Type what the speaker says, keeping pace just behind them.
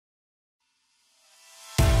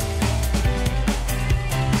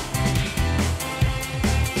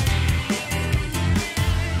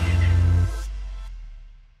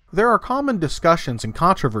There are common discussions and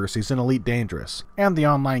controversies in Elite Dangerous, and the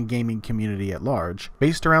online gaming community at large,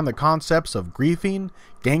 based around the concepts of griefing,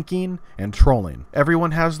 ganking, and trolling.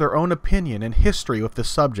 Everyone has their own opinion and history with the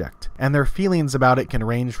subject, and their feelings about it can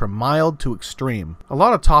range from mild to extreme. A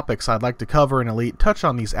lot of topics I'd like to cover in Elite touch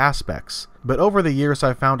on these aspects, but over the years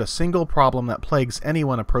I've found a single problem that plagues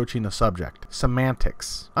anyone approaching the subject: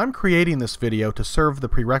 semantics. I'm creating this video to serve the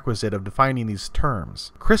prerequisite of defining these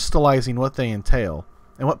terms, crystallizing what they entail,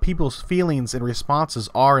 and what people's feelings and responses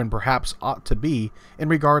are and perhaps ought to be in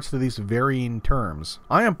regards to these varying terms.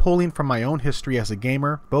 I am pulling from my own history as a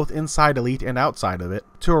gamer, both inside Elite and outside of it,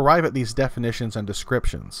 to arrive at these definitions and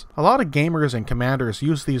descriptions. A lot of gamers and commanders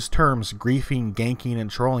use these terms griefing, ganking,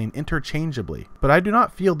 and trolling interchangeably, but I do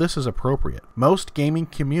not feel this is appropriate. Most gaming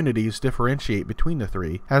communities differentiate between the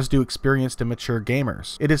three, as do experienced and mature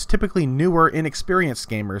gamers. It is typically newer, inexperienced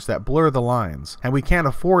gamers that blur the lines, and we can't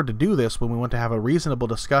afford to do this when we want to have a reasonable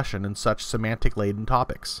discussion in such semantic-laden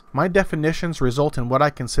topics. My definitions result in what I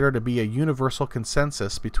consider to be a universal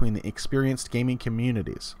consensus between the experienced gaming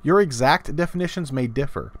communities. Your exact definitions may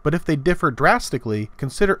differ, but if they differ drastically,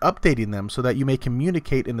 consider updating them so that you may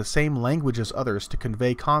communicate in the same language as others to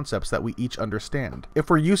convey concepts that we each understand. If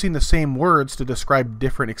we're using the same words to describe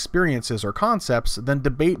different experiences or concepts, then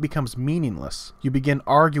debate becomes meaningless. You begin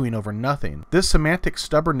arguing over nothing. This semantic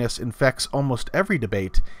stubbornness infects almost every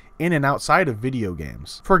debate in and outside of video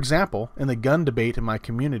games. For example, in the gun debate in my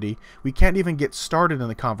community, we can't even get started in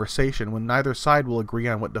the conversation when neither side will agree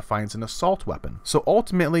on what defines an assault weapon. So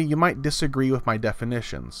ultimately, you might disagree with my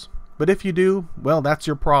definitions. But if you do, well, that's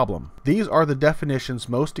your problem. These are the definitions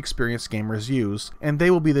most experienced gamers use, and they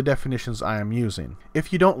will be the definitions I am using.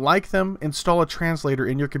 If you don't like them, install a translator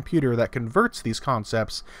in your computer that converts these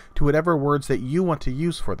concepts to whatever words that you want to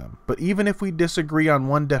use for them. But even if we disagree on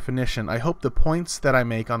one definition, I hope the points that I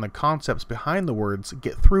make on the concepts behind the words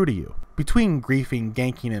get through to you. Between griefing,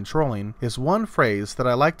 ganking, and trolling is one phrase that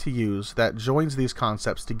I like to use that joins these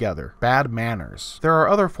concepts together: bad manners. There are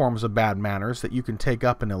other forms of bad manners that you can take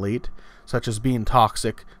up in Elite, such as being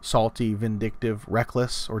toxic, salty, vindictive,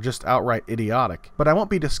 reckless, or just outright idiotic, but I won't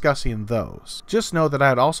be discussing those. Just know that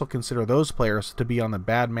I'd also consider those players to be on the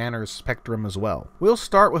bad manners spectrum as well. We'll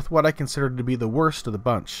start with what I consider to be the worst of the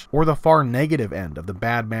bunch, or the far negative end of the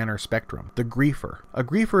bad manner spectrum: the griefer. A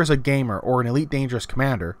griefer is a gamer or an Elite Dangerous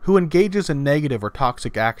commander who engages in negative or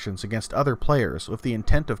toxic actions against other players with the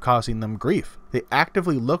intent of causing them grief. They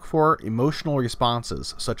actively look for emotional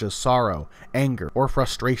responses such as sorrow, anger, or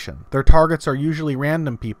frustration. Their targets are usually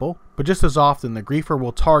random people, but just as often the griefer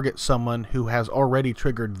will target someone who has already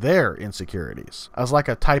triggered their insecurities, as like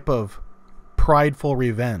a type of prideful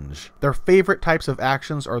revenge. Their favorite types of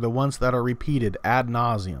actions are the ones that are repeated ad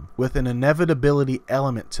nauseum, with an inevitability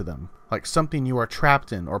element to them, like something you are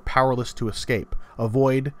trapped in or powerless to escape,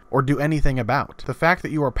 avoid, or do anything about. The fact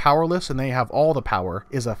that you are powerless and they have all the power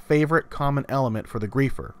is a favorite common element for the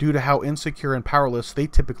griefer, due to how insecure and powerless they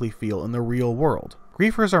typically feel in the real world.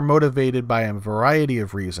 Griefers are motivated by a variety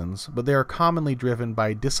of reasons, but they are commonly driven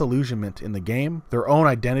by disillusionment in the game, their own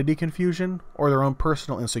identity confusion, or their own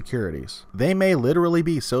personal insecurities. They may literally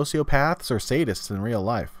be sociopaths or sadists in real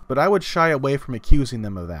life, but I would shy away from accusing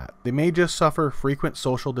them of that. They may just suffer frequent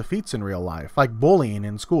social defeats in real life, like bullying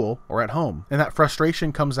in school or at home, and that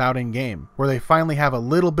frustration comes out in game, where they finally have a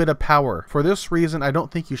little bit of power. For this reason, I don't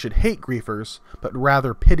think you should hate griefers, but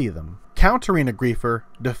rather pity them. Countering a griefer,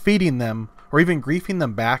 defeating them, or even griefing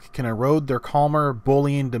them back can erode their calmer,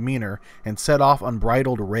 bullying demeanor and set off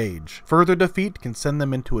unbridled rage. Further defeat can send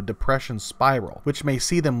them into a depression spiral, which may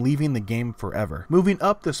see them leaving the game forever. Moving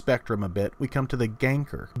up the spectrum a bit, we come to the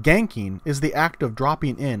ganker. Ganking is the act of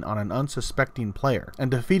dropping in on an unsuspecting player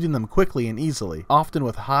and defeating them quickly and easily, often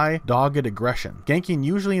with high, dogged aggression. Ganking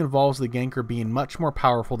usually involves the ganker being much more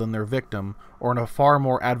powerful than their victim, or in a far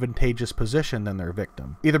more advantageous position than their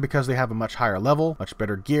victim, either because they have a much higher level, much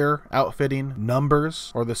better gear, outfitting,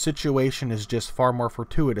 numbers, or the situation is just far more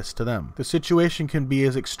fortuitous to them. The situation can be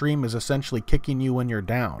as extreme as essentially kicking you when you're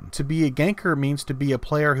down. To be a ganker means to be a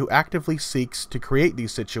player who actively seeks to create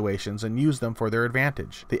these situations and use them for their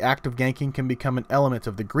advantage. The act of ganking can become an element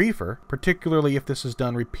of the griefer, particularly if this is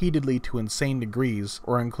done repeatedly to insane degrees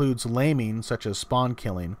or includes laming such as spawn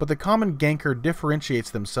killing, but the common ganker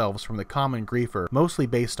differentiates themselves from the common griefer, mostly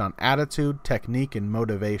based on attitude, technique, and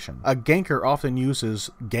motivation. A ganker often uses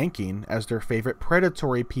ganking as their favorite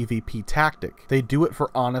predatory PvP tactic. They do it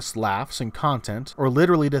for honest laughs and content, or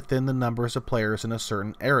literally to thin the numbers of players in a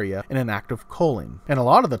certain area in an act of culling. And a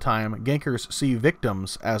lot of the time, gankers see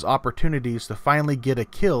victims as opportunities to finally get a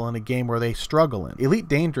kill in a game where they struggle in. Elite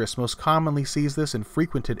Dangerous most commonly sees this in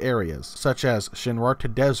frequented areas, such as Shinrar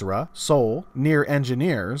Tedesra, Seoul, near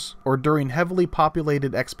Engineers, or during heavily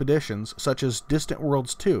populated expeditions such as Distant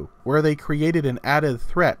Worlds 2, where they created an added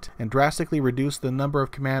threat and drastically reduced the number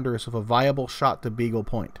of commanders with a viable shot to Beagle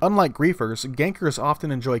Point. Unlike griefers, gankers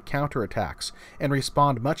often enjoy counterattacks and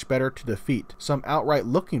respond much better to defeat, some outright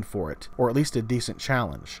looking for it, or at least a decent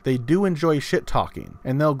challenge. They do enjoy shit-talking,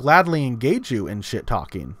 and they'll gladly engage you in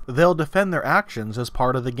shit-talking. They'll defend their actions as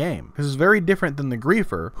part of the game. This is very different than the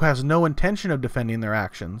griefer, who has no intention of defending their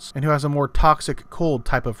actions, and who has a more toxic, cold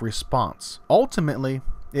type of response. Ultimately,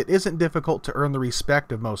 it isn't difficult to earn the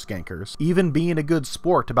respect of most gankers. Even being a good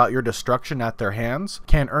sport about your destruction at their hands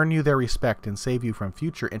can earn you their respect and save you from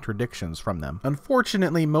future interdictions from them.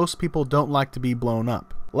 Unfortunately, most people don't like to be blown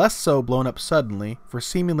up. Less so blown up suddenly, for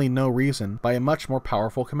seemingly no reason, by a much more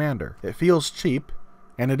powerful commander. It feels cheap,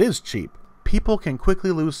 and it is cheap. People can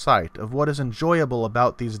quickly lose sight of what is enjoyable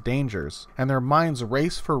about these dangers, and their minds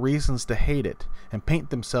race for reasons to hate it, and paint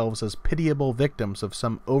themselves as pitiable victims of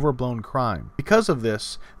some overblown crime. Because of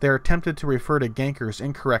this, they are tempted to refer to gankers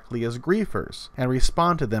incorrectly as griefers, and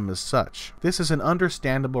respond to them as such. This is an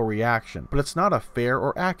understandable reaction, but it's not a fair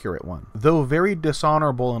or accurate one. Though very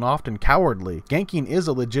dishonorable and often cowardly, ganking is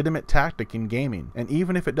a legitimate tactic in gaming, and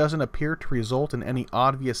even if it doesn't appear to result in any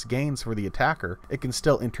obvious gains for the attacker, it can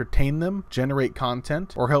still entertain them, generate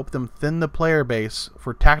content, or help them thin the player base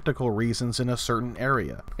for tactical reasons in a certain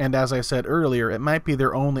area. And as I said earlier, it might be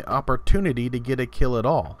their only opportunity to get a kill at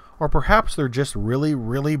all. Or perhaps they're just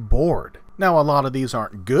really bored. Now, a lot of these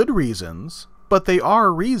aren't good reasons, but they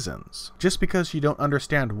are reasons. Just because you don't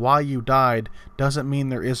understand why you died doesn't mean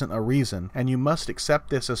there isn't a reason, and you must accept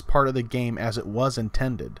this as part of the game as it was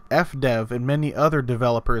intended. FDev and many other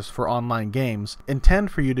developers for online games intend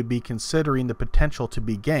for you to be considering the potential to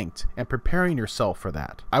be ganked and preparing yourself for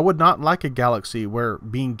that. I would not like a galaxy where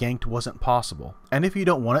being ganked wasn't possible. And if you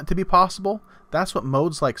don't want it to be possible, that's what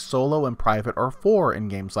modes like solo and private are for in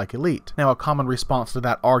games like Elite. Now, a common response to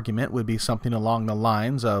that argument would be something along the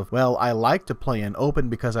lines of, well, I like to play in open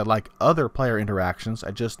because I like other player interactions,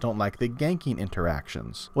 I just don't like the ganking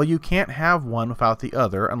interactions. Well, you can't have one without the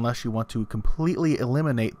other unless you want to completely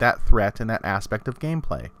eliminate that threat and that aspect of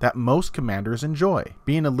gameplay that most commanders enjoy.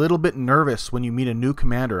 Being a little bit nervous when you meet a new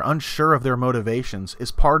commander, unsure of their motivations,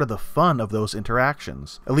 is part of the fun of those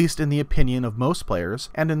interactions, at least in the opinion of most players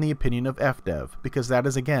and in the opinion of FDev, because that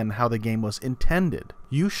is again how the game was intended.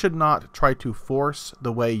 You should not try to force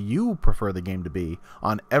the way you prefer the game to be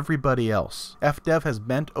on everybody else. FDev has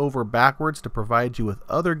bent over backwards to provide you with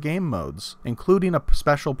other game modes, including a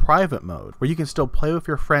special private mode, where you can still play with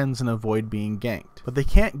your friends and avoid being ganked. But they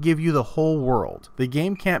can't give you the whole world. The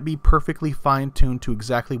game can't be perfectly fine-tuned to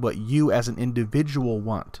exactly what you as an individual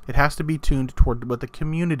want. It has to be tuned toward what the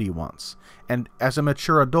community wants. And as a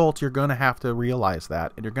mature adult, you're going to have to realize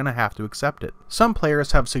that, and you're going to have to accept it. Some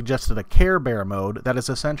players have suggested a Care Bear mode that is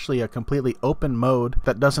essentially a completely open mode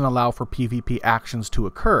that doesn't allow for PvP actions to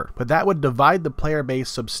occur, but that would divide the player base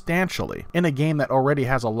substantially in a game that already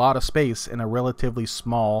has a lot of space in a relatively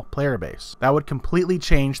small player base. That would completely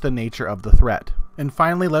change the nature of the threat. And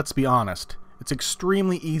finally, let's be honest. It's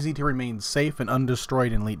extremely easy to remain safe and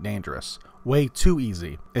undestroyed in Elite Dangerous. Way too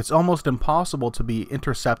easy. It's almost impossible to be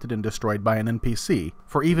intercepted and destroyed by an NPC.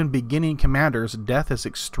 For even beginning commanders, death is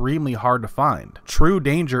extremely hard to find. True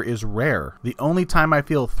danger is rare. The only time I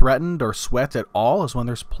feel threatened or sweat at all is when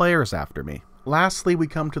there's players after me. Lastly, we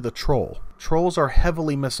come to the troll. Trolls are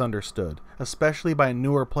heavily misunderstood, especially by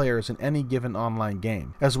newer players in any given online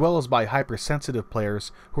game, as well as by hypersensitive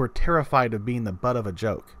players who are terrified of being the butt of a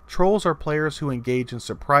joke. Trolls are players who engage in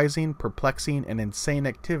surprising, perplexing, and insane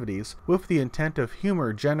activities with the intent of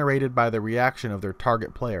humor generated by the reaction of their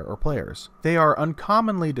target player or players. They are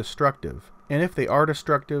uncommonly destructive, and if they are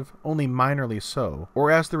destructive, only minorly so,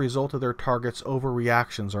 or as the result of their target's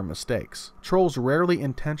overreactions or mistakes. Trolls rarely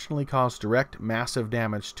intentionally cause direct, massive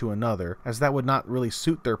damage to another, as that would not really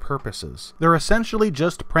suit their purposes. They're essentially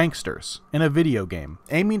just pranksters in a video game,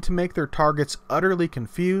 aiming to make their targets utterly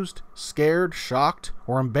confused, scared, shocked,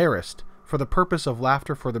 or embarrassed for the purpose of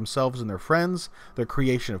laughter for themselves and their friends, their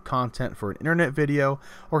creation of content for an internet video,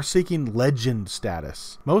 or seeking legend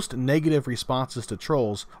status. Most negative responses to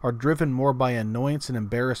trolls are driven more by annoyance and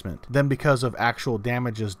embarrassment than because of actual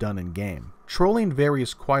damages done in game. Trolling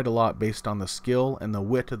varies quite a lot based on the skill and the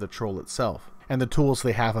wit of the troll itself, and the tools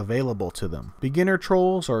they have available to them. Beginner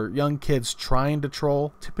trolls or young kids trying to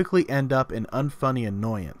troll typically end up in unfunny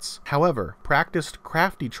annoyance. However, practiced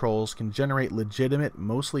crafty trolls can generate legitimate,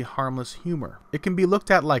 mostly harmless humor. It can be looked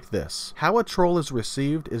at like this. How a troll is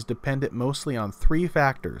received is dependent mostly on three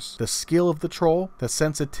factors: the skill of the troll, the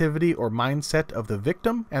sensitivity or mindset of the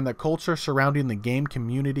victim, and the culture surrounding the game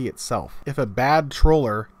community itself. If a bad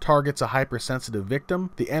troller targets a hypersensitive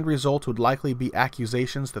victim, the end result would likely be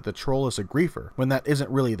accusations that the troll is a griefer, when that isn't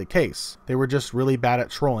really the case. They were just really bad at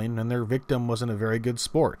trolling and their victim wasn't a very good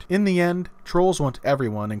sport. In the end, trolls want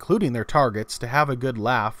everyone, including their targets, to have a good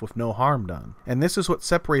laugh with no harm done. And this is what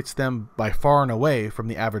separates them by far and away from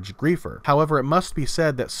the average griefer. However, it must be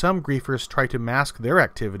said that some griefers try to mask their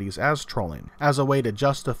activities as trolling, as a way to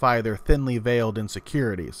justify their thinly veiled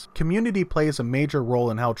insecurities. Community plays a major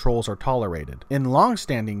role in how trolls are tolerated. In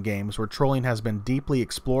long-standing games where trolling has been deeply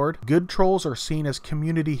explored, good trolls are seen as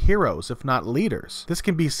community heroes, if not leaders. This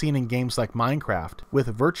can be seen in games like Minecraft, with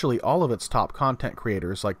virtually all of its top content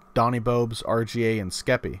creators like Donny-Bobes, RGA, and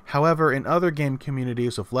Skeppy. However, in other game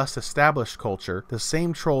communities with less established culture, the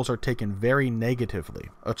same trolls are taken very negatively.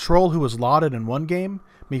 A troll who is lauded in one game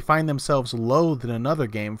may find themselves loathed in another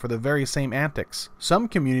game for the very same antics. Some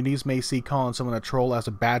communities may see calling someone a troll as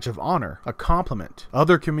a badge of honor, a compliment.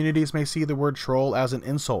 Other communities may see the word troll as an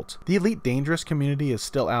insult. The Elite Dangerous community is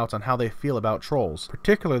still out on how they feel about trolls,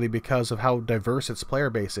 particularly because of how diverse its player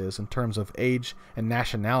base is in terms of age and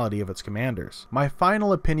nationality of its commanders. My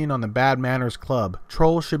final opinion on the Bad Manners Club: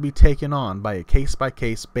 trolls should be taken on by a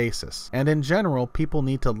case-by-case basis, and in general, people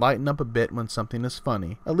need to lighten up a bit when something is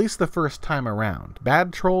funny, at least the first time around.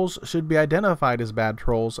 Bad trolls should be identified as bad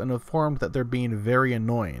trolls and informed that they're being very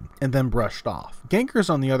annoying, and then brushed off.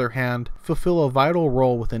 Gankers, on the other hand, fulfill a vital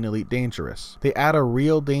role within Elite Dangerous. They add a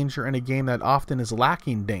real danger in a game that often is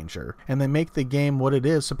lacking danger, and they make the game what it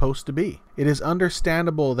is supposed to be. It is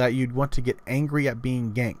understandable that you'd want to get angry at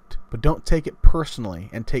being ganked, but don't take it personally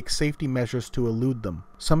and take safety measures to elude them.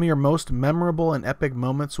 Some of your most memorable and epic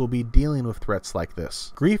moments will be dealing with threats like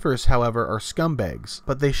this. Griefers, however, are scumbags,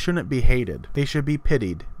 but they shouldn't be hated. They should be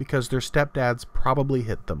pitied because their stepdads probably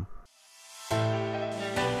hit them.